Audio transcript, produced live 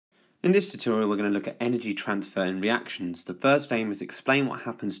In this tutorial, we're going to look at energy transfer in reactions. The first aim is explain what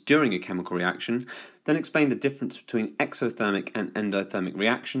happens during a chemical reaction, then explain the difference between exothermic and endothermic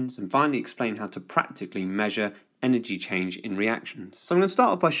reactions, and finally explain how to practically measure energy change in reactions. So I'm going to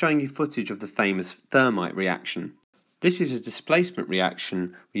start off by showing you footage of the famous thermite reaction. This is a displacement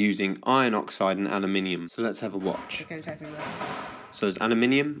reaction using iron oxide and aluminium. So let's have a watch. So there's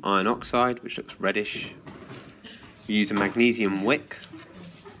aluminium, iron oxide, which looks reddish. We use a magnesium wick.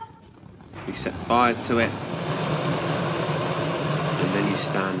 We set fire to it, and then you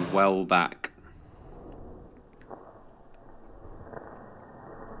stand well back.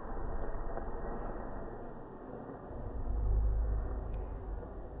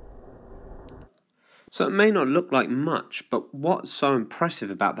 So it may not look like much, but what's so impressive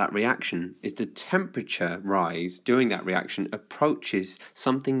about that reaction is the temperature rise during that reaction approaches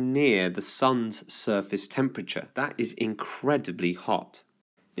something near the sun's surface temperature. That is incredibly hot.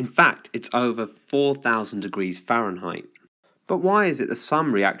 In fact, it's over 4,000 degrees Fahrenheit. But why is it that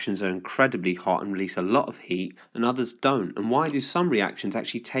some reactions are incredibly hot and release a lot of heat and others don't? And why do some reactions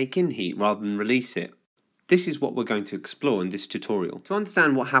actually take in heat rather than release it? This is what we're going to explore in this tutorial. To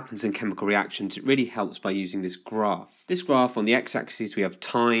understand what happens in chemical reactions, it really helps by using this graph. This graph, on the x-axis we have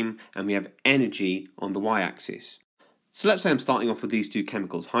time and we have energy on the y-axis. So let's say I'm starting off with these two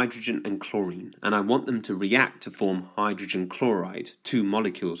chemicals, hydrogen and chlorine, and I want them to react to form hydrogen chloride, 2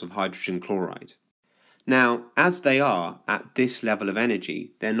 molecules of hydrogen chloride. Now, as they are at this level of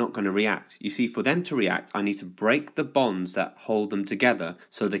energy, they're not going to react. You see, for them to react, I need to break the bonds that hold them together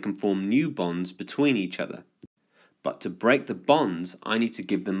so they can form new bonds between each other. But to break the bonds, I need to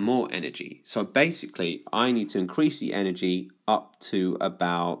give them more energy. So basically, I need to increase the energy up to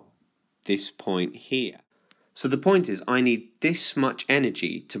about this point here. So the point is, I need this much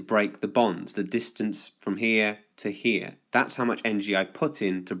energy to break the bonds, the distance from here to here. That's how much energy I put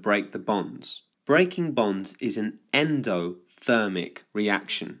in to break the bonds. Breaking bonds is an endothermic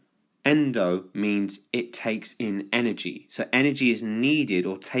reaction. Endo means it takes in energy. So energy is needed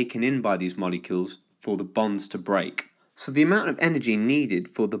or taken in by these molecules for the bonds to break. So the amount of energy needed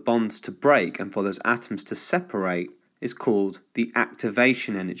for the bonds to break and for those atoms to separate is called the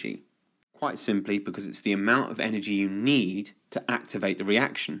activation energy. Quite simply because it's the amount of energy you need to activate the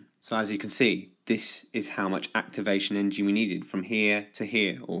reaction. So as you can see, this is how much activation energy we needed from here to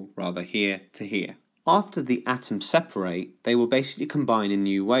here, or rather here to here. After the atoms separate, they will basically combine in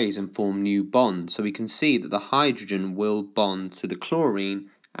new ways and form new bonds. So we can see that the hydrogen will bond to the chlorine,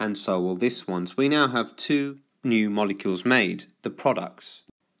 and so will this one. So we now have 2 new molecules made, the products.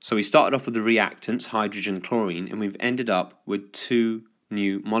 So we started off with the reactants, hydrogen, chlorine, and we've ended up with 2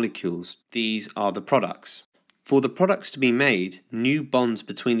 new molecules. These are the products. For the products to be made, new bonds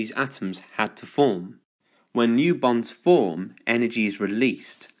between these atoms had to form. When new bonds form, energy is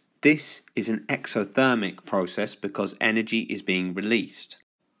released. This is an exothermic process because energy is being released.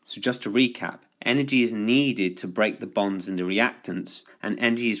 So just to recap, energy is needed to break the bonds in the reactants, and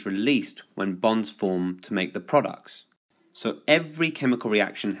energy is released when bonds form to make the products. So every chemical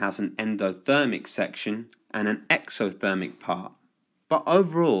reaction has an endothermic section and an exothermic part. But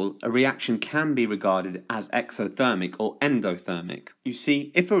overall, a reaction can be regarded as exothermic or endothermic. You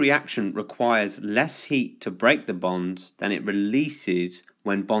see, if a reaction requires less heat to break the bonds than it releases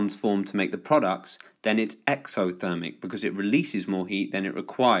when bonds form to make the products, then it's exothermic because it releases more heat than it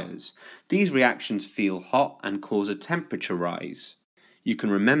requires. These reactions feel hot and cause a temperature rise. You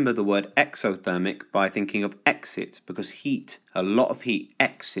can remember the word exothermic by thinking of exit because heat, a lot of heat,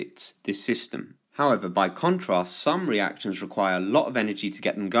 exits this system. However, by contrast, some reactions require a lot of energy to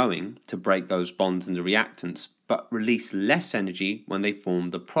get them going, to break those bonds in the reactants, but release less energy when they form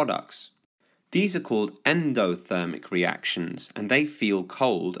the products. These are called endothermic reactions, and they feel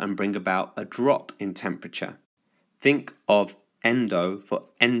cold and bring about a drop in temperature. Think of endo for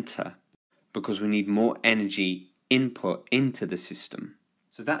enter, because we need more energy input into the system.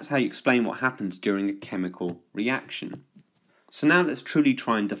 So that's how you explain what happens during a chemical reaction. So now let's truly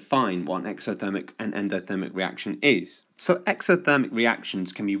try and define what an exothermic and endothermic reaction is. So exothermic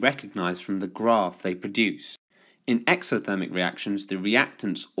reactions can be recognized from the graph they produce. In exothermic reactions, the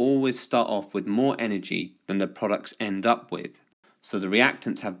reactants always start off with more energy than the products end up with. So the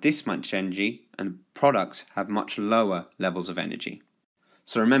reactants have this much energy and products have much lower levels of energy.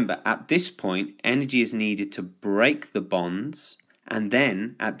 So remember, at this point, energy is needed to break the bonds, and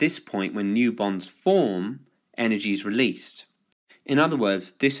then at this point, when new bonds form, energy is released. In other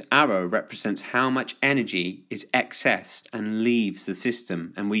words, this arrow represents how much energy is excessed and leaves the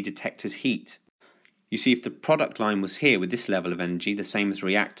system and we detect as heat. You see, if the product line was here with this level of energy, the same as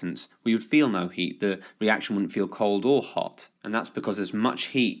reactants, we would feel no heat. The reaction wouldn't feel cold or hot. And that's because as much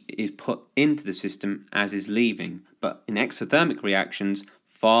heat is put into the system as is leaving. But in exothermic reactions,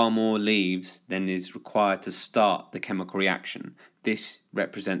 far more leaves than is required to start the chemical reaction. This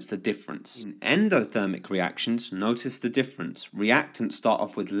represents the difference. In endothermic reactions, notice the difference. Reactants start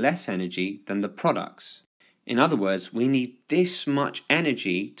off with less energy than the products. In other words, we need this much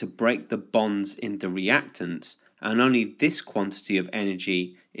energy to break the bonds in the reactants, and only this quantity of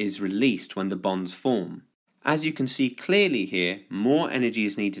energy is released when the bonds form. As you can see clearly here, more energy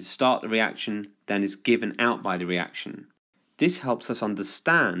is needed to start the reaction than is given out by the reaction. This helps us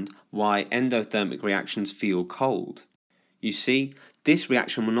understand why endothermic reactions feel cold. You see, this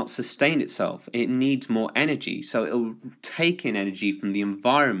reaction will not sustain itself. It needs more energy, so it will take in energy from the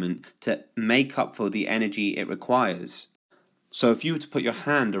environment to make up for the energy it requires. So if you were to put your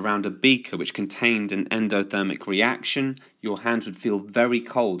hand around a beaker which contained an endothermic reaction, your hands would feel very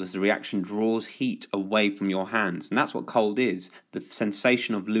cold as the reaction draws heat away from your hands. And that's what cold is, the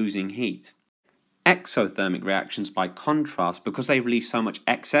sensation of losing heat. Exothermic reactions, by contrast, because they release so much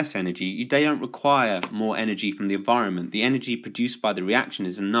excess energy, they don't require more energy from the environment. The energy produced by the reaction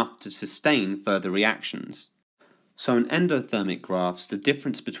is enough to sustain further reactions. So in endothermic graphs, the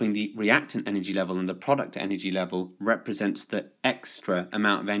difference between the reactant energy level and the product energy level represents the extra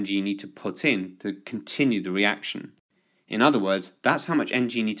amount of energy you need to put in to continue the reaction. In other words, that's how much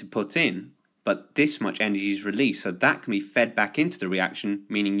energy you need to put in, but this much energy is released, so that can be fed back into the reaction,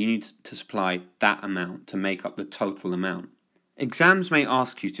 meaning you need to supply that amount to make up the total amount. Exams may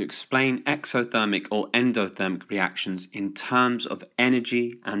ask you to explain exothermic or endothermic reactions in terms of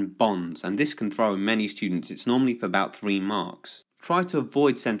energy and bonds, and this can throw many students. It's normally for about 3 marks. Try to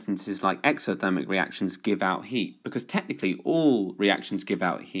avoid sentences like exothermic reactions give out heat, because technically all reactions give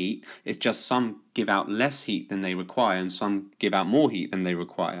out heat. It's just some give out less heat than they require and some give out more heat than they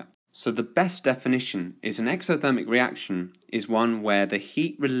require. So the best definition is an exothermic reaction is one where the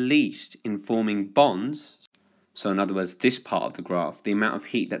heat released in forming bonds, so in other words this part of the graph, the amount of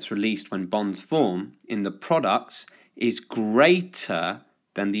heat that's released when bonds form in the products is greater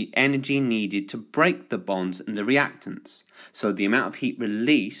than the energy needed to break the bonds in the reactants. So the amount of heat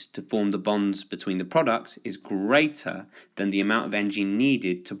released to form the bonds between the products is greater than the amount of energy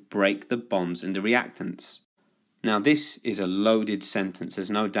needed to break the bonds in the reactants. Now this is a loaded sentence, there's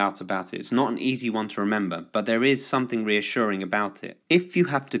no doubt about it. It's not an easy one to remember, but there is something reassuring about it. If you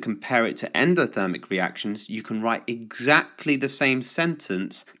have to compare it to endothermic reactions, you can write exactly the same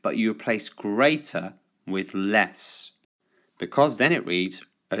sentence, but you replace greater with less. Because then it reads,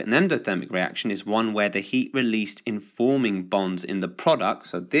 an endothermic reaction is one where the heat released in forming bonds in the product,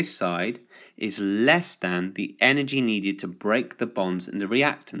 so this side, is less than the energy needed to break the bonds in the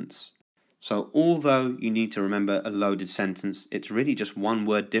reactants. So although you need to remember a loaded sentence, it's really just one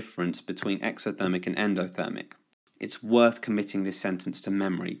word difference between exothermic and endothermic. It's worth committing this sentence to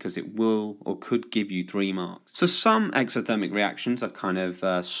memory because it will or could give you 3 marks. So some exothermic reactions are kind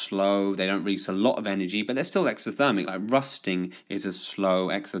of slow, they don't release a lot of energy, but they're still exothermic. Like rusting is a slow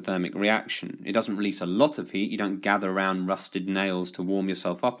exothermic reaction. It doesn't release a lot of heat, you don't gather around rusted nails to warm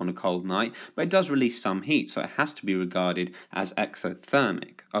yourself up on a cold night, but it does release some heat, so it has to be regarded as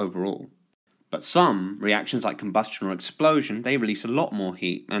exothermic overall. But some reactions like combustion or explosion, they release a lot more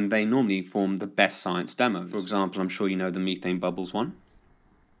heat and they normally form the best science demos. For example, I'm sure you know the methane bubbles one.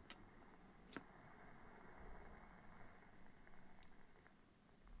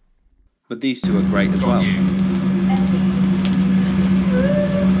 But these two are great as well.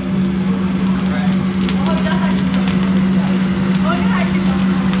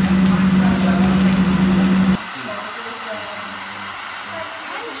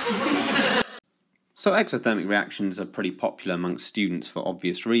 So exothermic reactions are pretty popular amongst students for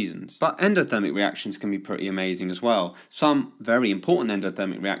obvious reasons. But endothermic reactions can be pretty amazing as well. Some very important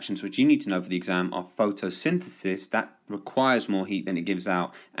endothermic reactions which you need to know for the exam are photosynthesis, that requires more heat than it gives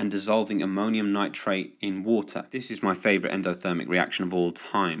out, and dissolving ammonium nitrate in water. This is my favourite endothermic reaction of all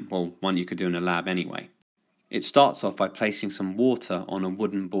time. Well, one you could do in a lab anyway. It starts off by placing some water on a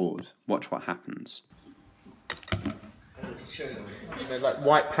wooden board. Watch what happens. They're like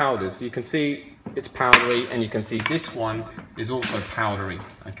white powders. You can see it's powdery, and you can see this one is also powdery,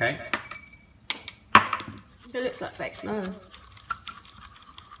 okay? It looks like fake snow.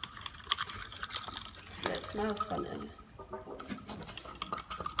 It smells funny.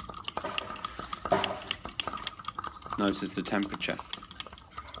 Notice the temperature.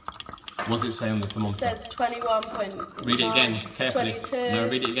 What does it say on the thermometer? It says 21. Read it again, carefully. 22. No,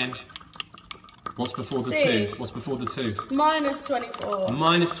 read it again. What's before the C. 2? What's before the 2? Minus 24.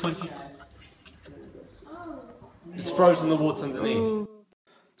 Minus 20. It's frozen the water underneath.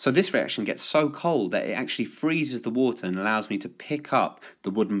 So this reaction gets so cold that it actually freezes the water and allows me to pick up the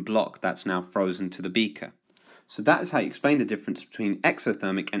wooden block that's now frozen to the beaker. So that is how you explain the difference between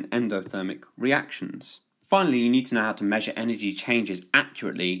exothermic and endothermic reactions. Finally, you need to know how to measure energy changes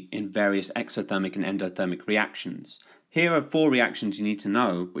accurately in various exothermic and endothermic reactions. Here are 4 reactions you need to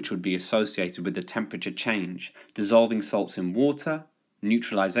know which would be associated with the temperature change: dissolving salts in water,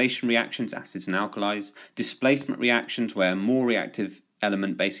 neutralization reactions, acids and alkalis, displacement reactions where a more reactive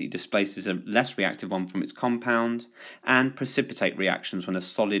element basically displaces a less reactive one from its compound, and precipitate reactions when a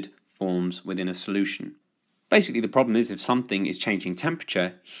solid forms within a solution. Basically, the problem is if something is changing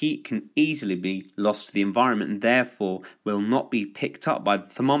temperature, heat can easily be lost to the environment and therefore will not be picked up by the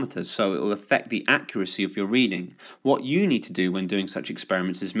thermometers, so it will affect the accuracy of your reading. What you need to do when doing such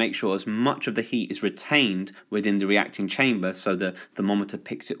experiments is make sure as much of the heat is retained within the reacting chamber so the thermometer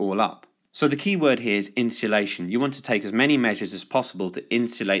picks it all up. So the key word here is insulation. You want to take as many measures as possible to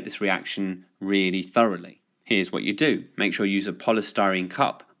insulate this reaction really thoroughly. Here's what you do. Make sure you use a polystyrene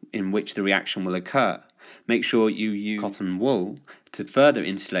cup in which the reaction will occur. Make sure you use cotton wool to further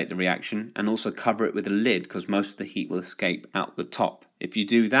insulate the reaction, and also cover it with a lid because most of the heat will escape out the top. If you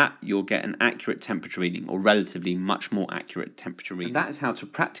do that, you'll get an accurate temperature reading, or relatively much more accurate temperature reading. And that is how to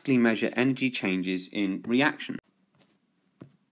practically measure energy changes in reaction.